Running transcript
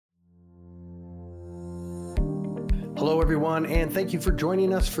Hello, everyone, and thank you for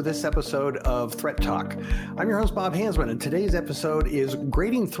joining us for this episode of Threat Talk. I'm your host, Bob Hansman, and today's episode is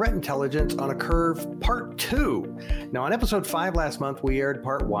Grading Threat Intelligence on a Curve Part 2. Now, on episode 5 last month, we aired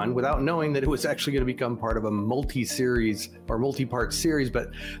Part 1 without knowing that it was actually going to become part of a multi-series or multi-part series,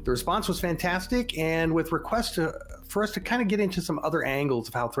 but the response was fantastic, and with requests for us to kind of get into some other angles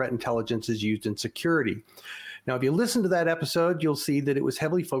of how threat intelligence is used in security. Now, if you listen to that episode, you'll see that it was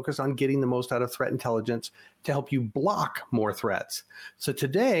heavily focused on getting the most out of threat intelligence to help you block more threats. So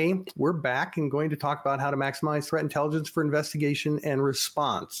today, we're back and going to talk about how to maximize threat intelligence for investigation and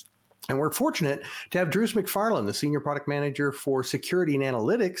response. And we're fortunate to have Druce McFarland, the Senior Product Manager for Security and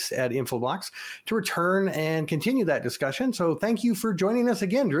Analytics at Infoblox, to return and continue that discussion. So thank you for joining us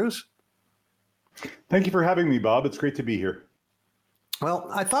again, Druce. Thank you for having me, Bob. It's great to be here. Well,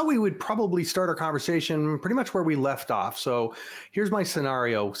 I thought we would probably start our conversation pretty much where we left off. So here's my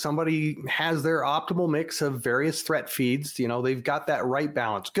scenario. Somebody has their optimal mix of various threat feeds. You know, they've got that right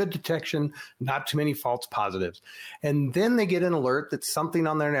balance, good detection, not too many false positives. And then they get an alert that something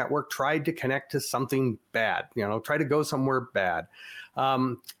on their network tried to connect to something bad, try to go somewhere bad.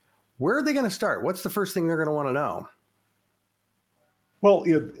 Where are they going to start? What's the first thing they're going to want to know? Well,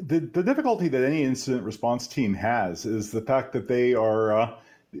 the difficulty that any incident response team has is the fact that they are,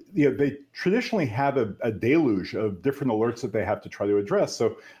 they traditionally have a deluge of different alerts that they have to try to address.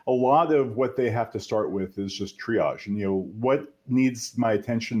 So a lot of what they have to start with is just triage. And, what needs my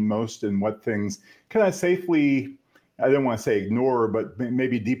attention most and what things can I safely, I don't want to say ignore, but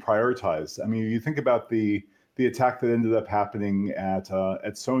maybe deprioritize. I mean, you think about the attack that ended up happening at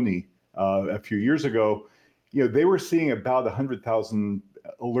Sony a few years ago. They were seeing about 100,000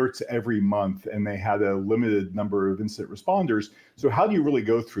 alerts every month, and they had a limited number of incident responders. So how do you really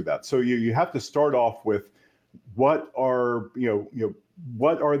go through that? So you have to start off with what are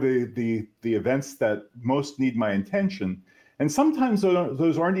what are the events that most need my attention, and sometimes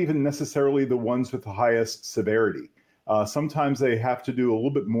those aren't even necessarily the ones with the highest severity. Sometimes they have to do a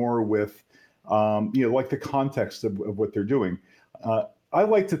little bit more with like the context of what they're doing. I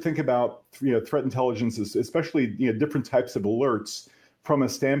like to think about threat intelligence, especially different types of alerts, from a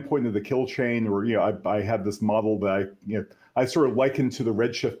standpoint of the kill chain. Or I have this model that I sort of liken to the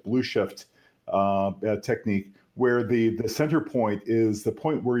redshift blue shift technique, where the center point is the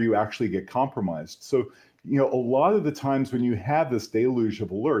point where you actually get compromised. So a lot of the times when you have this deluge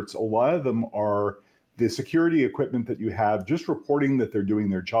of alerts, a lot of them are the security equipment that you have just reporting that they're doing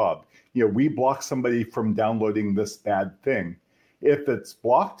their job. We block somebody from downloading this bad thing. If it's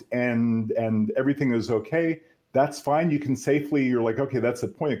blocked and everything is okay, that's fine. You can safely, you're like, okay, that's a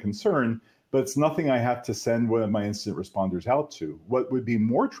point of concern, but it's nothing I have to send one of my incident responders out to. What would be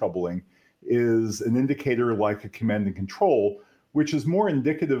more troubling is an indicator like a command and control, which is more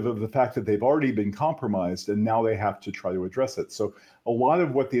indicative of the fact that they've already been compromised and now they have to try to address it. So a lot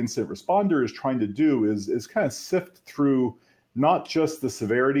of what the incident responder is trying to do is kind of sift through not just the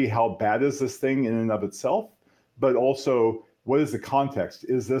severity, how bad is this thing in and of itself, but also what is the context?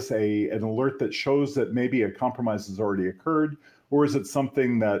 Is this an alert that shows that maybe a compromise has already occurred? Or is it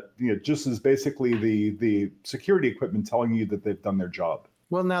something that just is basically the security equipment telling you that they've done their job?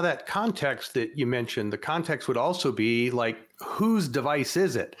 Well, now that context that you mentioned, the context would also be like, whose device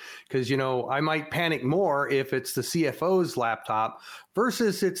is it? Because, I might panic more if it's the CFO's laptop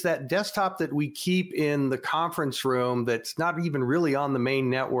versus it's that desktop that we keep in the conference room that's not even really on the main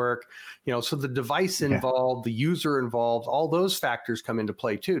network. So the device involved, the user involved, all those factors come into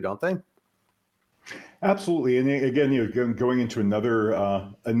play too, don't they? Absolutely. And again, going into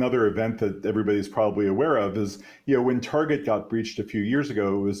another event that everybody's probably aware of is, when Target got breached a few years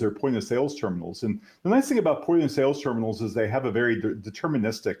ago, it was their point of sales terminals. And the nice thing about point of sales terminals is they have a very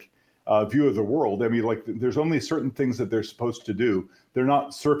deterministic view of the world. I mean, like there's only certain things that they're supposed to do. They're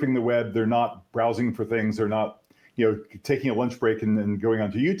not surfing the web. They're not browsing for things. They're not, taking a lunch break and going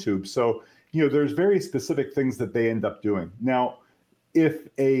onto YouTube. So, there's very specific things that they end up doing. Now, if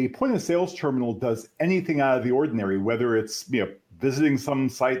a point of sales terminal does anything out of the ordinary, whether it's visiting some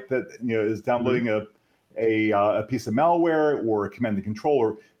site that is downloading a piece of malware or a command and control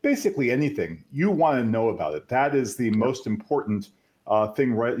or basically anything, you want to know about it. That is the most important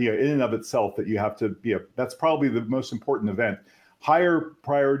thing, right? In and of itself that you have to. That's probably the most important event. Higher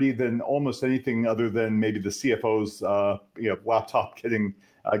priority than almost anything other than maybe the CFO's laptop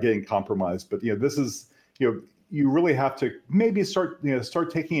getting compromised. But this is you really have to maybe start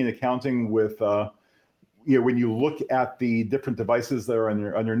taking in accounting with when you look at the different devices that are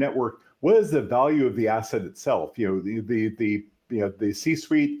on your network, what is the value of the asset itself? The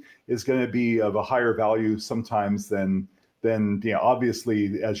C-suite is going to be of a higher value sometimes than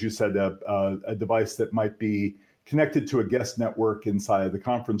obviously, as you said, a device that might be connected to a guest network inside of the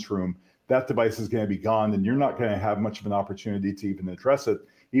conference room, that device is going to be gone, and you're not going to have much of an opportunity to even address it,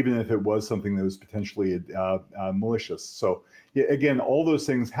 even if it was something that was potentially malicious. So yeah, again, all those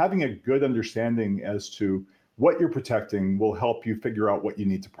things, having a good understanding as to what you're protecting will help you figure out what you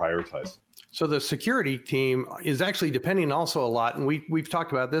need to prioritize. So the security team is actually depending also a lot, and we've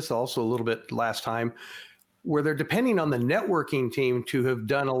talked about this also a little bit last time, where they're depending on the networking team to have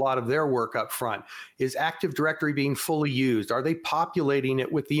done a lot of their work up front. Is Active Directory being fully used? Are they populating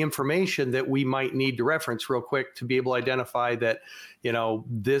it with the information that we might need to reference real quick to be able to identify that,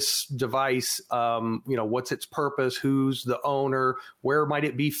 this device, what's its purpose, who's the owner, where might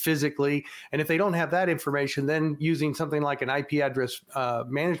it be physically? And if they don't have that information, then using something like an IP address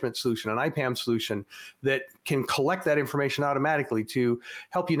management solution, an IPAM solution that can collect that information automatically to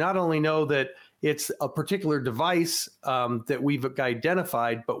help you not only know that it's a particular device that we've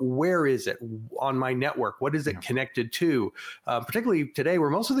identified, but where is it on my network? What is it connected to? Particularly today, where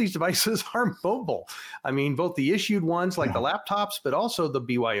most of these devices are mobile. I mean, both the issued ones like the laptops, but also the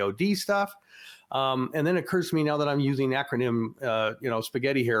BYOD stuff. And then it occurs to me now that I'm using acronym,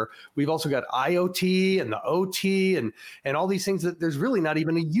 spaghetti here, we've also got IoT and the OT and all these things that there's really not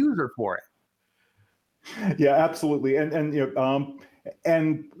even a user for it. Yeah, absolutely.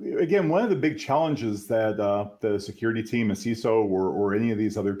 And again, one of the big challenges that the security team, a CISO, or any of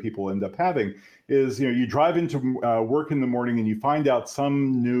these other people end up having is, you drive into work in the morning and you find out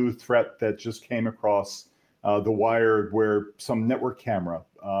some new threat that just came across the wire, where some network camera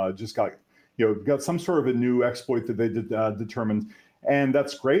just got some sort of a new exploit that they determined. And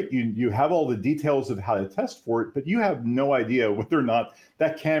that's great. You have all the details of how to test for it, but you have no idea whether or not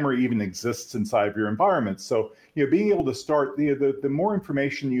that camera even exists inside of your environment. So, being able to start the more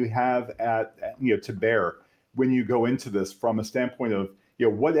information you have to bear when you go into this from a standpoint of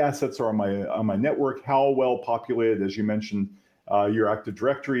what assets are on my network, how well populated, as you mentioned, your Active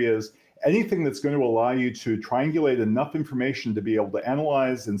Directory is, anything that's going to allow you to triangulate enough information to be able to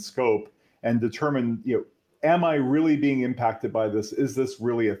analyze and scope and determine am I really being impacted by this? Is this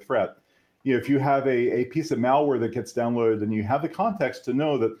really a threat? If you have a piece of malware that gets downloaded and you have the context to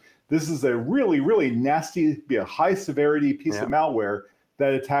know that this is a really, really nasty, high severity piece of malware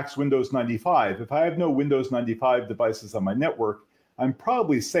that attacks Windows 95. If I have no Windows 95 devices on my network, I'm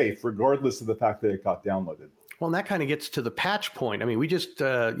probably safe regardless of the fact that it got downloaded. Well, and that kind of gets to the patch point. I mean, we just,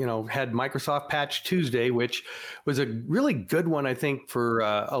 had Microsoft Patch Tuesday, which was a really good one, I think, for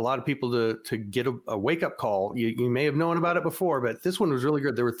a lot of people to get a wake-up call. You may have known about it before, but this one was really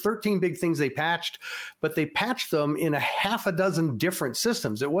good. There were 13 big things they patched, but they patched them in a half a dozen different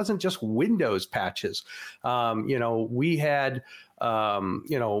systems. It wasn't just Windows patches. We had,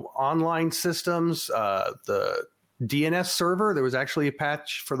 online systems, the DNS server. There was actually a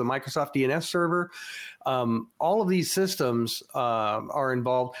patch for the Microsoft DNS server. All of these systems are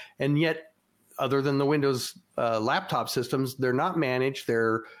involved, and yet, other than the Windows laptop systems, they're not managed.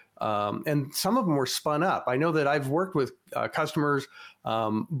 They're and some of them were spun up. I know that I've worked with customers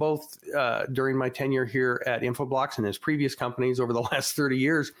both during my tenure here at Infoblox and his previous companies over the last 30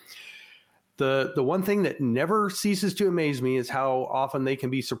 years. The one thing that never ceases to amaze me is how often they can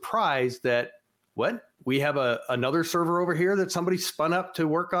be surprised that we have another server over here that somebody spun up to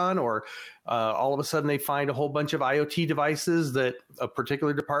work on, or all of a sudden they find a whole bunch of IoT devices that a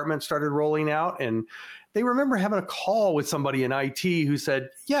particular department started rolling out. And they remember having a call with somebody in IT who said,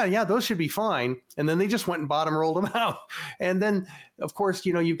 yeah, those should be fine. And then they just went and bought them, rolled them out. And then, of course,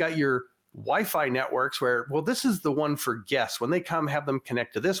 you've got your Wi-Fi networks where, this is the one for guests. When they come, have them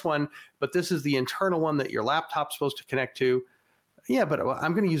connect to this one, but this is the internal one that your laptop's supposed to connect to. Yeah, but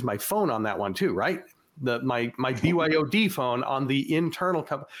I'm going to use my phone on that one too, right? My BYOD phone on the internal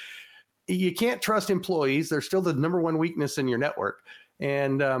company. You can't trust employees. They're still the number one weakness in your network.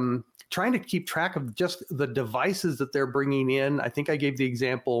 And trying to keep track of just the devices that they're bringing in. I think I gave the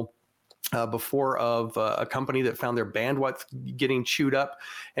example before of a company that found their bandwidth getting chewed up.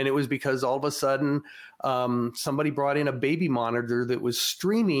 And it was because all of a sudden somebody brought in a baby monitor that was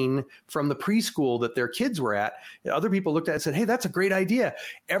streaming from the preschool that their kids were at. Other people looked at it and said, hey, that's a great idea.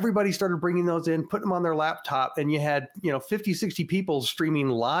 Everybody started bringing those in, putting them on their laptop. And you had, 50, 60 people streaming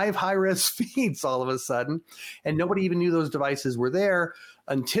live high-res feeds all of a sudden. And nobody even knew those devices were there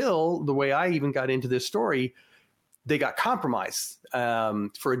until, the way I even got into this story, they got compromised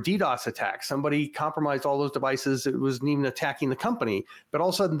for a DDoS attack. Somebody compromised all those devices. It wasn't even attacking the company, but all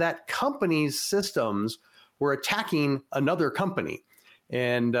of a sudden that company's systems were attacking another company.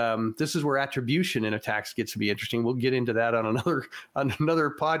 And this is where attribution in attacks gets to be interesting. We'll get into that on another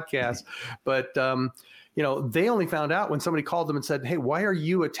podcast. But they only found out when somebody called them and said, "Hey, why are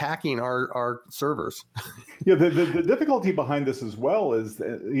you attacking our servers?" Yeah, the difficulty behind this as well is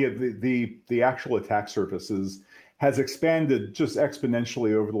the actual attack surfaces has expanded just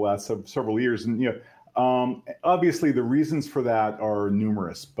exponentially over the last several years, and obviously the reasons for that are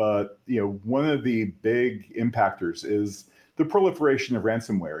numerous. But one of the big impactors is the proliferation of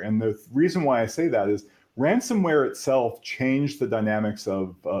ransomware, and the reason why I say that is ransomware itself changed the dynamics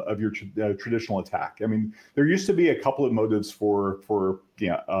of your traditional attack. I mean, there used to be a couple of motives for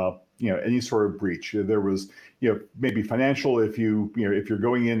any sort of breach. There was maybe financial, if you're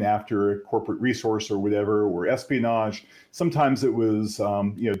going in after a corporate resource or whatever, or espionage. Sometimes it was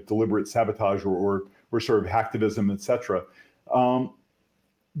deliberate sabotage or sort of hacktivism, etc.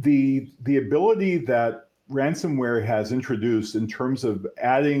 The ability that ransomware has introduced in terms of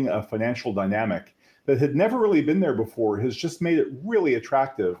adding a financial dynamic that had never really been there before has just made it really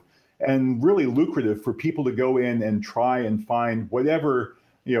attractive and really lucrative for people to go in and try and find whatever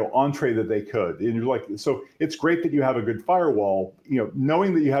entree that they could. And you're like, so it's great that you have a good firewall.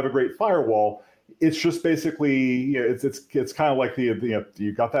 Knowing that you have a great firewall, it's just basically it's kind of like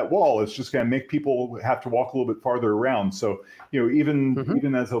you got that wall. It's just going to make people have to walk a little bit farther around. So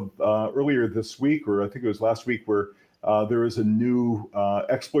even as of earlier this week, or I think it was last week, where there was a new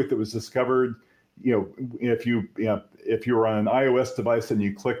exploit that was discovered. If you were on an iOS device and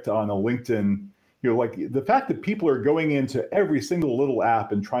you clicked on a LinkedIn, like the fact that people are going into every single little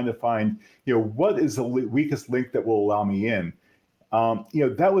app and trying to find, what is the weakest link that will allow me in.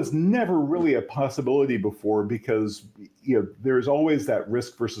 That was never really a possibility before, because there's always that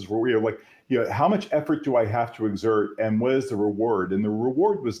risk versus reward. How much effort do I have to exert, and what is the reward? And the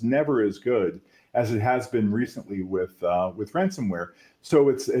reward was never as good as it has been recently with ransomware. So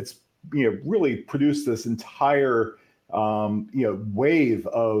it's really produced this entire wave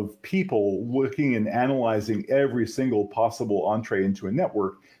of people looking and analyzing every single possible entree into a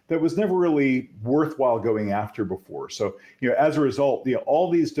network that was never really worthwhile going after before. So as a result,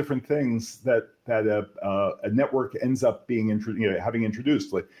 all these different things that a network ends up being having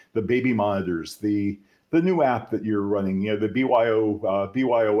introduced, like the baby monitors, the new app that you're running, the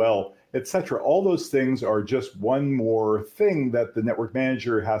BYOL, etc. All those things are just one more thing that the network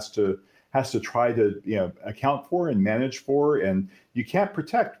manager has to try to account for and manage for, and you can't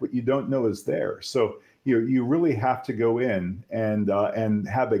protect what you don't know is there. So you really have to go in and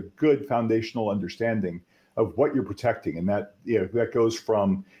have a good foundational understanding of what you're protecting, and that goes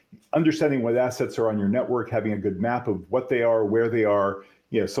from understanding what assets are on your network, having a good map of what they are, where they are.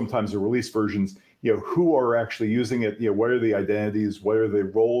 Sometimes the release versions, who are actually using it, what are the identities, what are the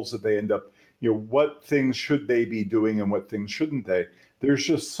roles that they end up, what things should they be doing and what things shouldn't they. There's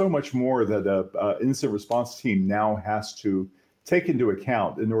just so much more that an incident response team now has to take into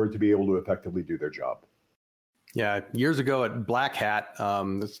account in order to be able to effectively do their job. Yeah, years ago at Black Hat,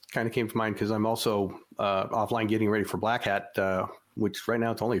 this kind of came to mind because I'm also offline getting ready for Black Hat, which right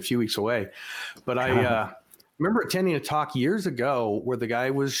now it's only a few weeks away. But I remember attending a talk years ago where the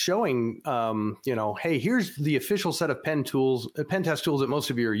guy was showing, hey, here's the official set of pen test tools that most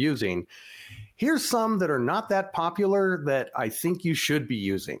of you are using. Here's some that are not that popular that I think you should be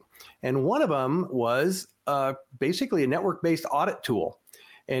using. And one of them was basically a network-based audit tool.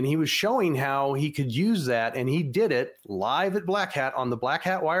 And he was showing how he could use that, and he did it live at Black Hat on the Black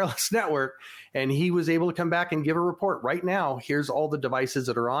Hat Wireless Network. And he was able to come back and give a report right now. Here's all the devices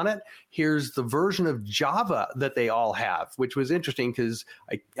that are on it. Here's the version of Java that they all have, which was interesting because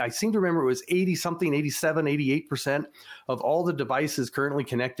I seem to remember it was 87, 88% of all the devices currently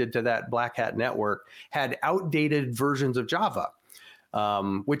connected to that Black Hat network had outdated versions of Java.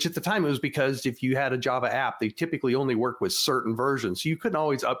 Which at the time it was because if you had a Java app, they typically only work with certain versions. So you couldn't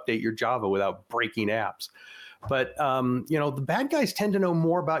always update your Java without breaking apps. But, the bad guys tend to know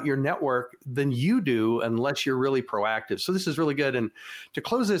more about your network than you do unless you're really proactive. So this is really good. And to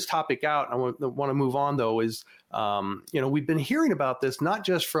close this topic out, I want to move on, though, is, we've been hearing about this, not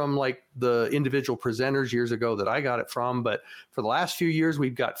just from like the individual presenters years ago that I got it from, but for the last few years,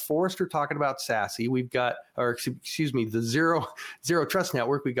 we've got Forrester talking about SASE. We've got, the Zero Trust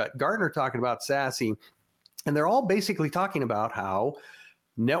Network. We've got Gartner talking about SASE. And they're all basically talking about how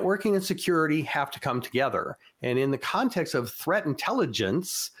networking and security have to come together. And in the context of threat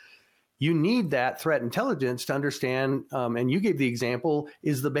intelligence, you need that threat intelligence to understand, and you gave the example,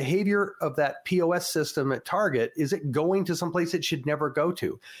 is the behavior of that POS system at Target, is it going to someplace it should never go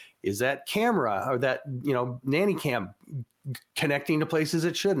to? Is that camera or that, nanny cam connecting to places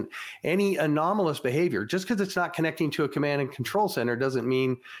it shouldn't. Any anomalous behavior, just because it's not connecting to a command and control center doesn't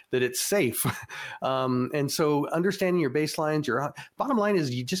mean that it's safe. And so understanding your baselines, your bottom line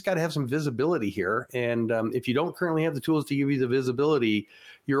is you just got to have some visibility here. And if you don't currently have the tools to give you the visibility,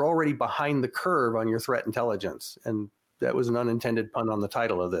 you're already behind the curve on your threat intelligence. And that was an unintended pun on the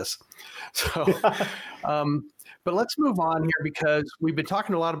title of this. So, but let's move on here because we've been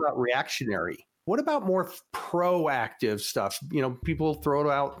talking a lot about reactionary. What about more proactive stuff? People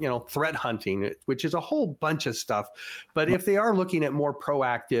throw out, threat hunting, which is a whole bunch of stuff. But if they are looking at more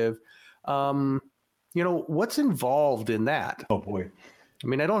proactive, what's involved in that? Oh, boy. I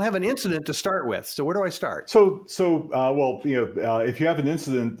mean, I don't have an incident to start with. So where do I start? If you have an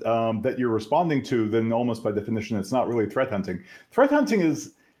incident that you're responding to, then almost by definition, it's not really threat hunting. Threat hunting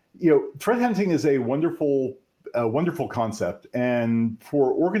is a wonderful concept. And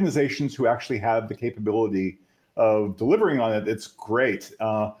for organizations who actually have the capability of delivering on it, it's great.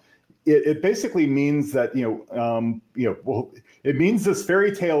 It basically means that, it means this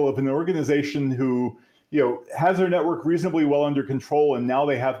fairy tale of an organization who, has their network reasonably well under control, and now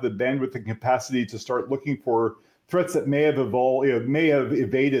they have the bandwidth and capacity to start looking for threats that may have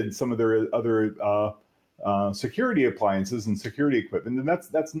evaded some of their other security appliances and security equipment, and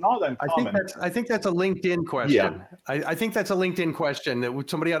that's not uncommon. I think that's a LinkedIn question. Yeah. I think that's a LinkedIn question that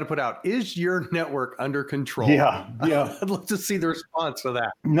somebody ought to put out. Is your network under control? Yeah. I'd love to see the response to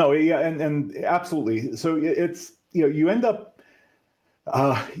that. No, yeah, and absolutely. So it's you end up.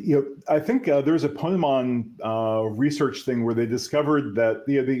 I think there's a Ponemon research thing where they discovered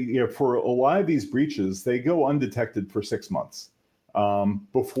that for a lot of these breaches, they go undetected for 6 months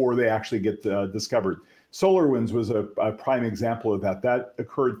before they actually get discovered. SolarWinds was a prime example of that. That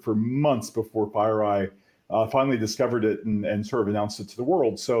occurred for months before FireEye finally discovered it and sort of announced it to the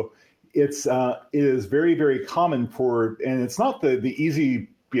world. So it is very, very common and it's not the easy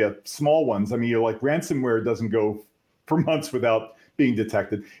small ones. I mean, like ransomware doesn't go for months without being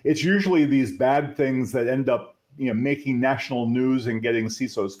detected. It's usually these bad things that end up making national news and getting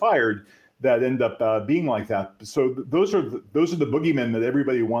CISOs fired that end up being like that. So those are the boogeymen that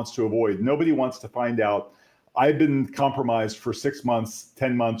everybody wants to avoid. Nobody wants to find out, I've been compromised for 6 months,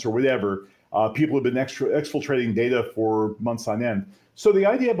 10 months, or whatever. People have been exfiltrating data for months on end. So the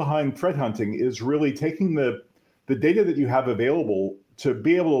idea behind threat hunting is really taking the data that you have available to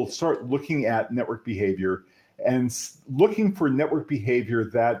be able to start looking at network behavior and looking for network behavior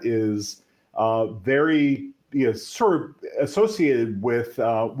that is very sort of associated with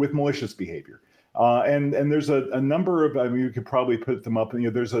malicious behavior. And there's a number of, I mean, you could probably put them up, and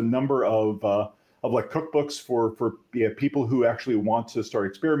there's a number of like cookbooks for people who actually want to start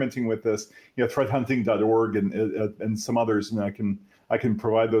experimenting with this, threathunting.org and some others, and I can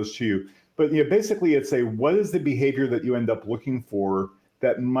provide those to you. But basically it's what is the behavior that you end up looking for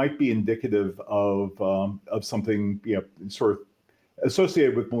that might be indicative of something sort of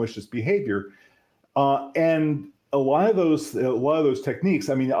associated with malicious behavior, and a lot of those techniques.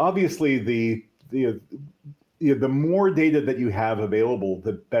 I mean, obviously the more data that you have available,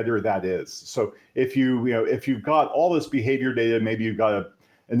 the better that is. So if you've got all this behavior data, maybe you've got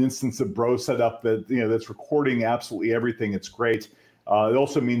an instance of Bro set up that that's recording absolutely everything. It's great. It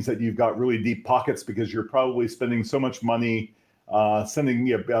also means that you've got really deep pockets because you're probably spending so much money signing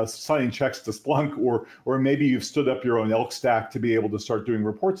checks to Splunk, or maybe you've stood up your own Elk stack to be able to start doing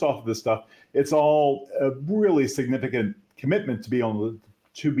reports off of this stuff. It's all a really significant commitment to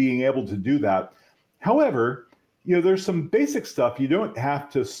being able to do that. However, there's some basic stuff. You don't have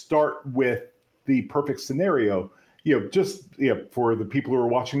to start with the perfect scenario. For the people who are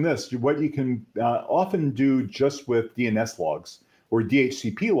watching this, what you can often do just with DNS logs or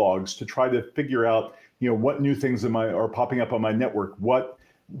DHCP logs to try to figure out what new things are popping up on my network?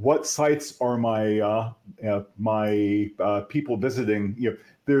 What sites are my people visiting?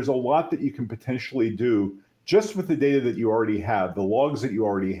 There's a lot that you can potentially do just with the data that you already have, the logs that you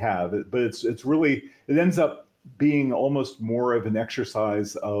already have. But it's really, it ends up being almost more of an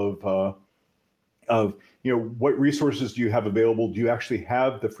exercise of what resources do you have available? Do you actually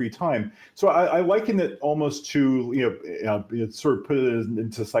have the free time? So I liken it almost to, sort of put it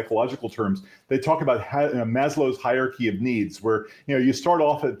into psychological terms. They talk about Maslow's hierarchy of needs, where, you start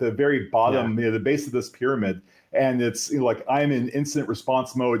off at the very bottom, the base of this pyramid, and it's like, I'm in incident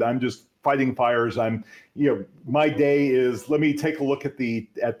response mode. I'm just fighting fires. My day is, let me take a look at the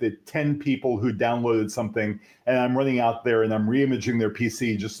 10 people who downloaded something, and I'm running out there and I'm reimaging their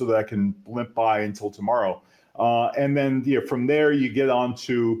PC just so that I can limp by until tomorrow. And then from there you get on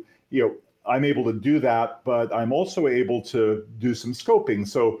to I'm able to do that, but I'm also able to do some scoping.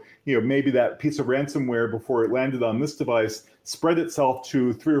 So, maybe that piece of ransomware before it landed on this device spread itself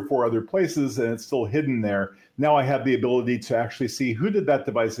to 3 or 4 other places and it's still hidden there. Now I have the ability to actually see who did that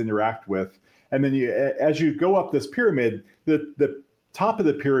device interact with. And then as you go up this pyramid, the top of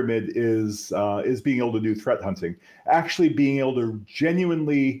the pyramid is being able to do threat hunting, actually being able to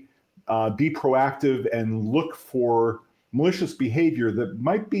genuinely be proactive and look for malicious behavior that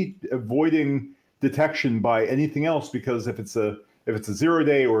might be avoiding detection by anything else. Because if it's a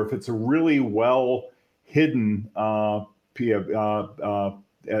 0-day or if it's a really well hidden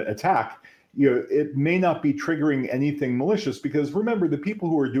attack, it may not be triggering anything malicious. Because remember, the people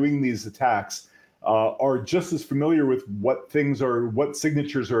who are doing these attacks are just as familiar with what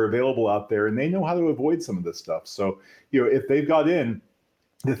signatures are available out there, and they know how to avoid some of this stuff. So, if they've got in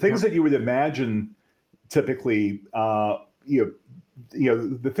the things that you would imagine typically, the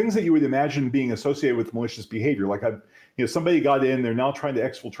things that you would imagine being associated with malicious behavior, like somebody got in, they're now trying to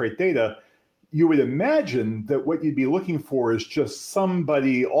exfiltrate data. You would imagine that what you'd be looking for is just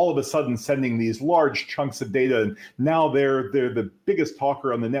somebody all of a sudden sending these large chunks of data, and now they're the biggest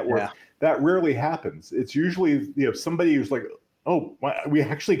talker on the network. Yeah. That rarely happens. It's usually somebody who's like, oh, we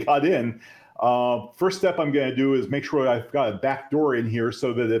actually got in. First step I'm going to do is make sure I've got a back door in here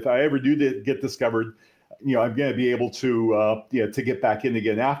so that if I ever do get discovered, I'm going to be able to get back in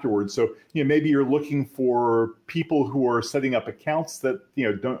again afterwards. So maybe you're looking for people who are setting up accounts that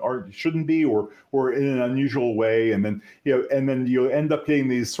shouldn't be or in an unusual way, and then you'll end up getting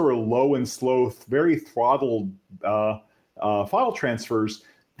these sort of low and slow, very throttled file transfers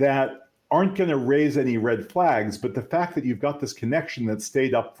that aren't going to raise any red flags. But the fact that you've got this connection that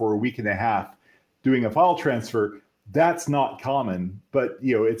stayed up for a week and a half doing a file transfer, that's not common. But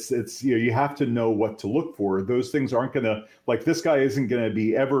it's you have to know what to look for. Those things aren't going to, like, this guy isn't going to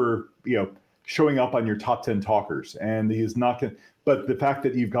be ever showing up on your top 10 talkers, and he's not going. But the fact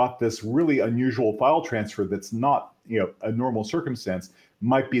that you've got this really unusual file transfer that's not a normal circumstance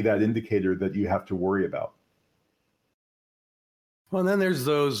might be that indicator that you have to worry about. Well, and then there's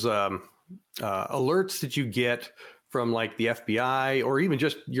those alerts that you get from like the FBI or even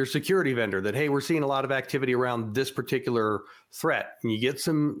just your security vendor that, hey, we're seeing a lot of activity around this particular threat. And you get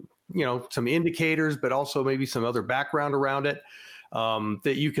some indicators, but also maybe some other background around it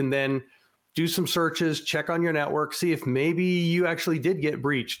that you can then do some searches, check on your network, see if maybe you actually did get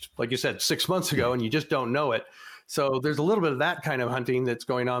breached, like you said, 6 months ago, and you just don't know it. So there's a little bit of that kind of hunting that's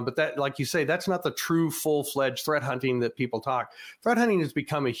going on. But that, like you say, that's not the true full-fledged threat hunting that people talk. Threat hunting has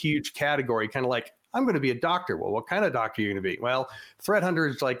become a huge category, kind of like, I'm going to be a doctor. Well, what kind of doctor are you going to be? Well, threat hunter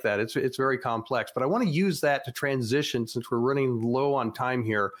is like that. It's very complex. But I want to use that to transition, since we're running low on time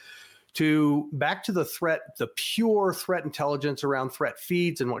here, to back to the pure threat intelligence around threat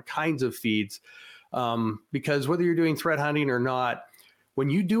feeds and what kinds of feeds. Because whether you're doing threat hunting or not, when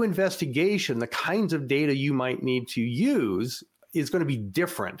you do investigation, the kinds of data you might need to use is going to be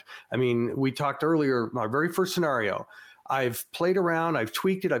different. I mean, we talked earlier, my very first scenario, I've played around, I've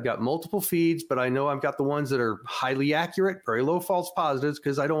tweaked it, I've got multiple feeds, but I know I've got the ones that are highly accurate, very low false positives,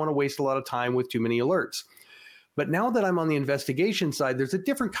 because I don't want to waste a lot of time with too many alerts. But now that I'm on the investigation side, there's a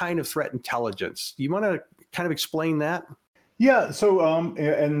different kind of threat intelligence. Do you want to kind of explain that? Yeah, so I'm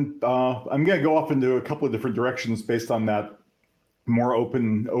going to go off into a couple of different directions based on that more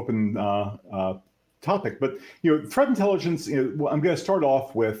open topic. But threat intelligence, I'm going to start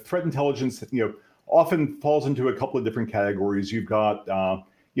off with threat intelligence. Often falls into a couple of different categories. You've got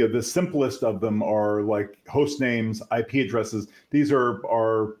the simplest of them are like host names, IP addresses. These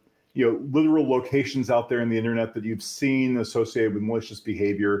are literal locations out there in the internet that you've seen associated with malicious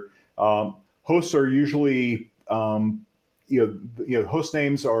behavior. Hosts are usually host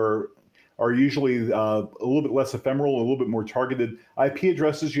names are usually a little bit less ephemeral, a little bit more targeted. IP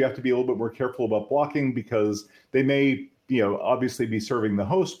addresses, you have to be a little bit more careful about blocking, because they may obviously be serving the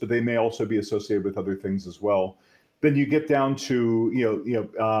host, but they may also be associated with other things as well. Then you get down to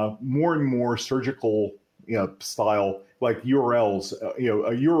more and more surgical style, like URLs.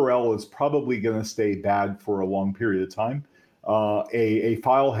 A URL is probably going to stay bad for a long period of time. A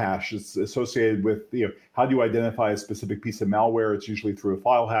file hash is associated with how do you identify a specific piece of malware? It's usually through a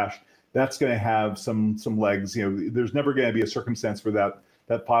file hash. That's going to have some legs. There's never going to be a circumstance where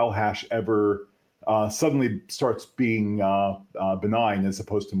that file hash ever suddenly starts being benign as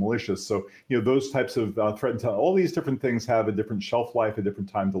opposed to malicious. So those types of threat intel, all these different things have a different shelf life, a different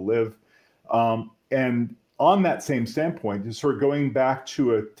time to live. And on that same standpoint, just sort of going back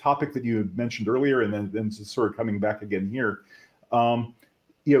to a topic that you had mentioned earlier, and then sort of coming back again here,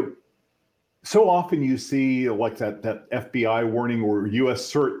 so often you see like that FBI warning or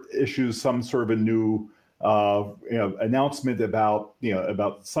U.S. CERT issues some sort of a new announcement about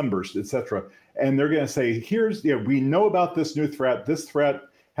about sunburst, etc. And they're going to say, here's we know about this new threat. This threat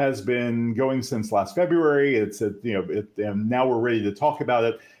has been going since last February. And now we're ready to talk about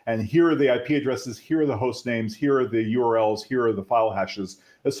it. And here are the IP addresses. Here are the host names. Here are the URLs. Here are the file hashes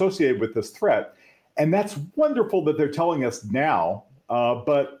associated with this threat. And that's wonderful that they're telling us now.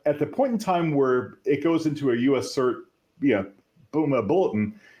 But at the point in time where it goes into a US CERT,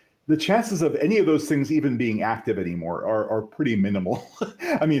 bulletin, the chances of any of those things even being active anymore are pretty minimal.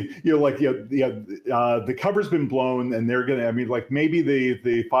 I mean, the cover's been blown, and they're gonna. I mean, like maybe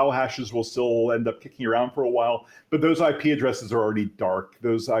the file hashes will still end up kicking around for a while, but those IP addresses are already dark.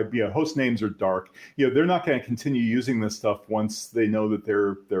 Those host names are dark. They're not going to continue using this stuff once they know that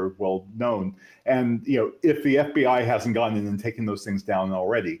they're well known. And if the FBI hasn't gone in and taken those things down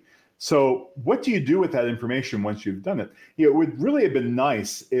already. So what do you do with that information once you've done it? It would really have been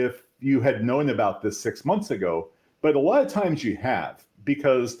nice if you had known about this 6 months ago, but a lot of times you have,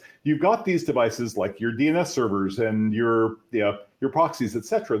 because you've got these devices like your DNS servers and your proxies, et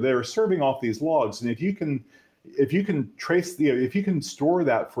cetera. They're serving off these logs. And if you can trace if you can store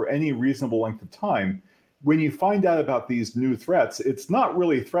that for any reasonable length of time, when you find out about these new threats, it's not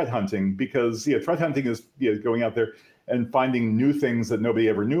really threat hunting, because threat hunting is going out there and finding new things that nobody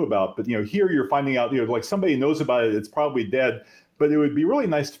ever knew about. But here you're finding out, like somebody knows about it, it's probably dead. But it would be really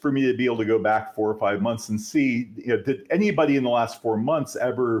nice for me to be able to go back 4 or 5 months and see, did anybody in the last 4 months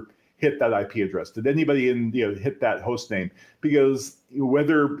ever hit that IP address? Did anybody hit that host name? Because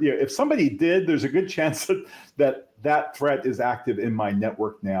if somebody did, there's a good chance that threat is active in my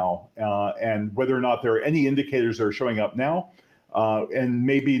network now. And whether or not there are any indicators that are showing up now, and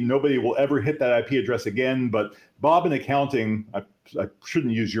maybe nobody will ever hit that IP address again. But Bob in accounting, I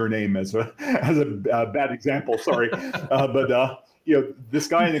shouldn't use your name as a bad example, sorry. But this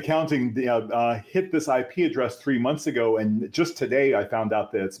guy in accounting hit this IP address 3 months ago, and just today I found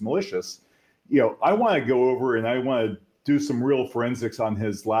out that it's malicious. I want to go over and I want to do some real forensics on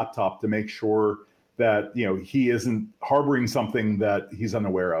his laptop to make sure that he isn't harboring something that he's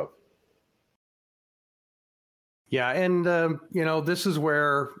unaware of. Yeah, and this is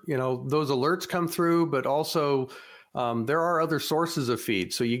where those alerts come through, but also there are other sources of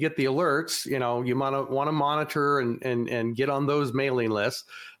feed. So you get the alerts. You want to monitor and get on those mailing lists.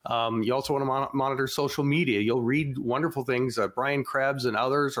 You also want to monitor social media. You'll read wonderful things. Brian Krebs and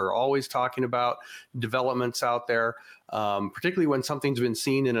others are always talking about developments out there, particularly when something's been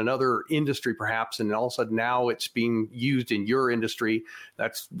seen in another industry, perhaps, and all of a sudden now it's being used in your industry.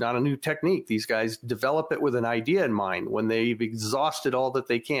 That's not a new technique. These guys develop it with an idea in mind. When they've exhausted all that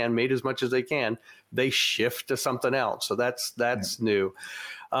they can, made as much as they can, they shift to something else. So that's new.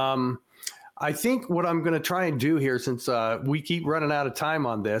 I think what I'm going to try and do here, since we keep running out of time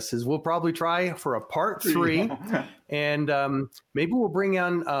on this, is we'll probably try for a part 3. And maybe we'll bring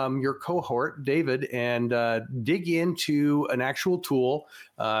on your cohort, David, and dig into an actual tool,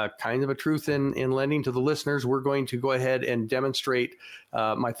 kind of a truth in lending to the listeners. We're going to go ahead and demonstrate.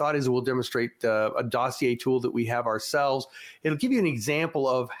 My thought is we'll demonstrate a dossier tool that we have ourselves. It'll give you an example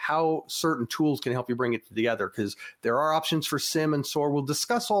of how certain tools can help you bring it together, because there are options for SIM and SOAR. We'll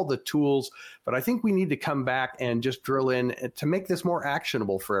discuss all the tools, but I think we need to come back and just drill in to make this more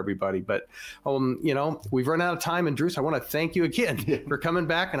actionable for everybody. But, we've run out of time, and Drews, I want to thank you again for coming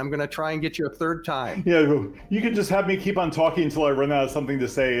back, and I'm going to try and get you a third time. Yeah, you can just have me keep on talking until I run out of something to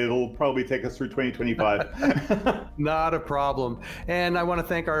say. It'll probably take us through 2025. Not a problem. And I want to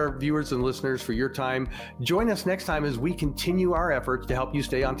thank our viewers and listeners for your time. Join us next time as we continue our efforts to help you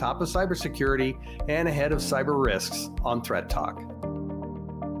stay on top of cybersecurity and ahead of cyber risks on Threat Talk.